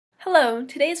Hello,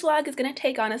 today's vlog is going to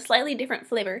take on a slightly different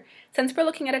flavor since we're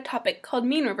looking at a topic called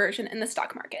mean reversion in the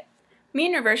stock market.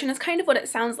 Mean reversion is kind of what it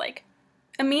sounds like.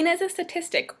 A mean is a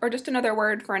statistic, or just another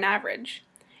word for an average,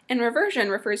 and reversion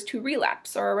refers to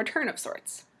relapse or a return of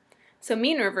sorts. So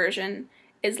mean reversion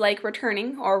is like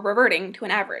returning or reverting to an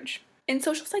average. In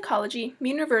social psychology,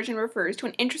 mean reversion refers to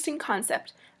an interesting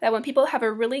concept that when people have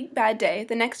a really bad day,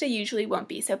 the next day usually won't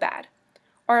be so bad.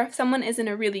 Or if someone is in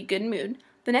a really good mood,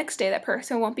 the next day that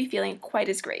person won't be feeling quite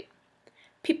as great.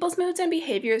 People's moods and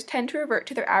behaviors tend to revert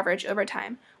to their average over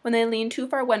time when they lean too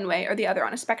far one way or the other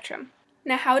on a spectrum.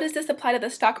 Now, how does this apply to the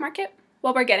stock market?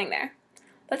 Well, we're getting there.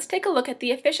 Let's take a look at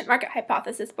the efficient market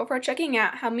hypothesis before checking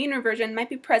out how mean reversion might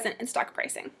be present in stock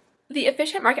pricing. The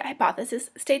efficient market hypothesis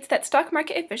states that stock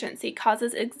market efficiency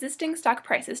causes existing stock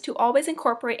prices to always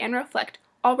incorporate and reflect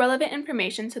all relevant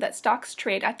information so that stocks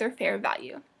trade at their fair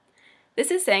value. This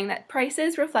is saying that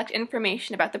prices reflect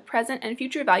information about the present and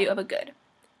future value of a good.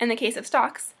 In the case of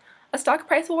stocks, a stock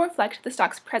price will reflect the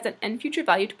stock's present and future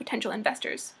value to potential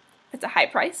investors. If it's a high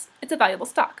price, it's a valuable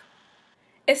stock.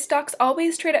 If stocks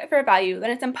always trade at fair value,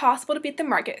 then it's impossible to beat the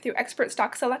market through expert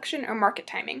stock selection or market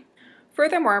timing.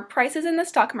 Furthermore, prices in the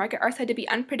stock market are said to be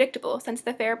unpredictable since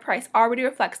the fair price already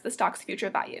reflects the stock's future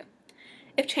value.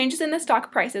 If changes in the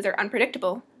stock prices are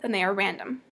unpredictable, then they are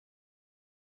random.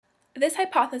 This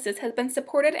hypothesis has been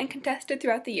supported and contested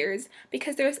throughout the years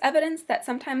because there is evidence that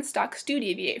sometimes stocks do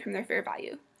deviate from their fair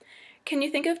value. Can you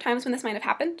think of times when this might have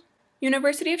happened?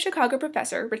 University of Chicago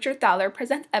professor Richard Thaler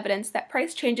presents evidence that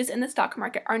price changes in the stock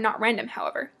market are not random,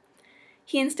 however.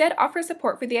 He instead offers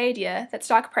support for the idea that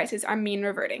stock prices are mean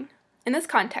reverting. In this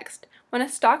context, when a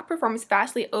stock performs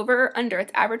vastly over or under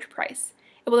its average price,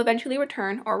 it will eventually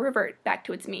return or revert back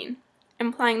to its mean,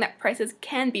 implying that prices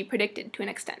can be predicted to an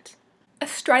extent. A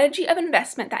strategy of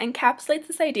investment that encapsulates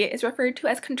this idea is referred to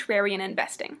as contrarian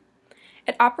investing.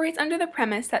 It operates under the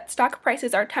premise that stock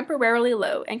prices are temporarily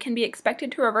low and can be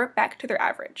expected to revert back to their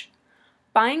average.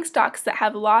 Buying stocks that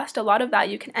have lost a lot of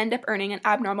value can end up earning an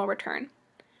abnormal return.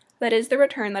 That is, the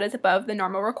return that is above the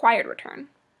normal required return.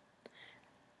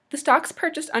 The stocks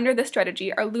purchased under this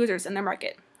strategy are losers in the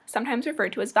market, sometimes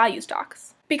referred to as value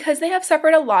stocks. Because they have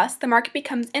suffered a loss, the market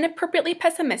becomes inappropriately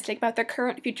pessimistic about their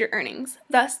current future earnings.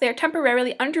 Thus, they are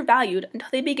temporarily undervalued until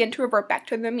they begin to revert back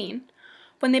to their mean.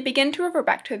 When they begin to revert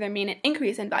back to their mean and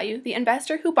increase in value, the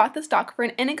investor who bought the stock for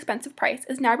an inexpensive price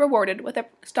is now rewarded with a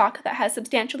stock that has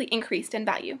substantially increased in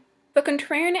value. The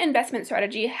contrarian investment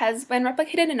strategy has been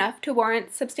replicated enough to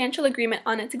warrant substantial agreement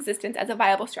on its existence as a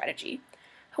viable strategy.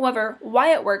 However,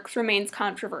 why it works remains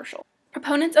controversial.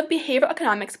 Proponents of behavioral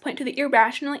economics point to the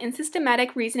irrational and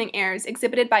systematic reasoning errors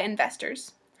exhibited by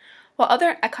investors, while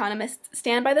other economists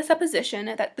stand by the supposition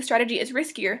that the strategy is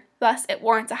riskier, thus it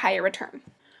warrants a higher return.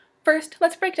 First,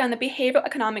 let's break down the behavioral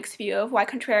economics view of why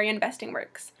contrarian investing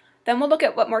works. Then we'll look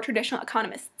at what more traditional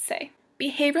economists say.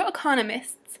 Behavioral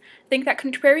economists think that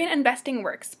contrarian investing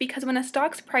works because when a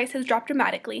stock's price has dropped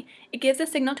dramatically, it gives a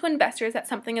signal to investors that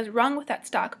something is wrong with that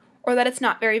stock or that it's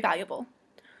not very valuable.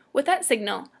 With that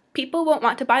signal, people won't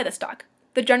want to buy the stock.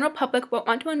 The general public won't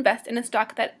want to invest in a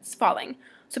stock that's falling,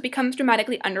 so it becomes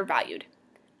dramatically undervalued.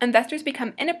 Investors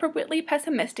become inappropriately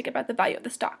pessimistic about the value of the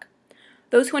stock.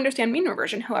 Those who understand mean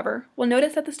reversion, however, will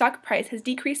notice that the stock price has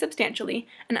decreased substantially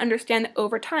and understand that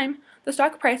over time, the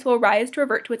stock price will rise to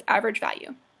revert to its average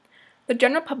value. The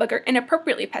general public are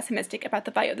inappropriately pessimistic about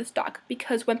the value of the stock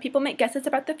because when people make guesses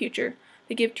about the future,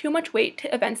 they give too much weight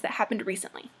to events that happened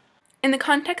recently. In the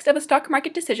context of a stock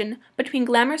market decision between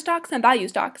glamour stocks and value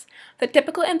stocks, the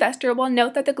typical investor will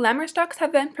note that the glamour stocks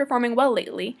have been performing well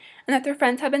lately and that their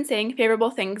friends have been saying favorable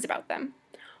things about them.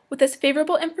 With this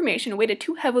favorable information weighted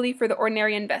too heavily for the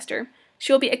ordinary investor,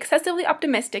 she will be excessively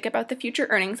optimistic about the future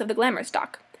earnings of the glamour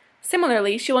stock.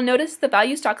 Similarly, she will notice the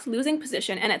value stock's losing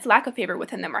position and its lack of favor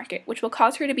within the market, which will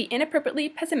cause her to be inappropriately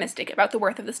pessimistic about the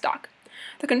worth of the stock.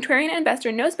 The contrarian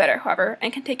investor knows better, however,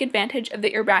 and can take advantage of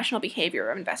the irrational behavior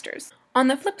of investors. On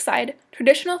the flip side,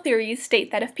 traditional theories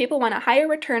state that if people want a higher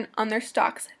return on their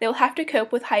stocks, they will have to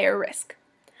cope with higher risk.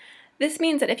 This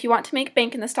means that if you want to make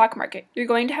bank in the stock market, you're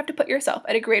going to have to put yourself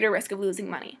at a greater risk of losing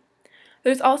money.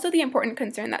 There's also the important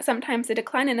concern that sometimes the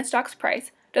decline in a stock's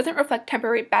price doesn't reflect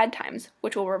temporary bad times,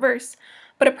 which will reverse,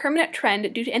 but a permanent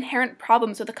trend due to inherent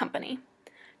problems with the company.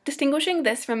 Distinguishing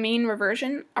this from mean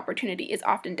reversion opportunity is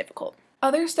often difficult.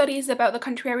 Other studies about the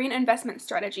contrarian investment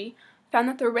strategy found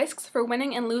that the risks for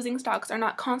winning and losing stocks are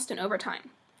not constant over time.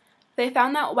 They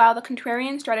found that while the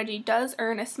contrarian strategy does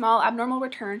earn a small abnormal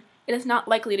return, it is not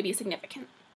likely to be significant.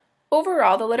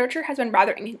 Overall, the literature has been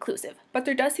rather inconclusive, but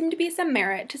there does seem to be some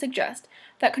merit to suggest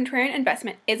that contrarian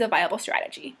investment is a viable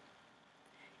strategy.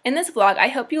 In this vlog, I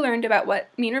hope you learned about what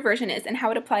mean reversion is and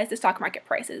how it applies to stock market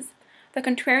prices, the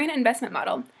contrarian investment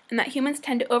model, and that humans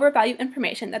tend to overvalue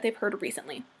information that they've heard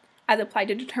recently, as applied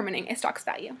to determining a stock's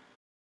value.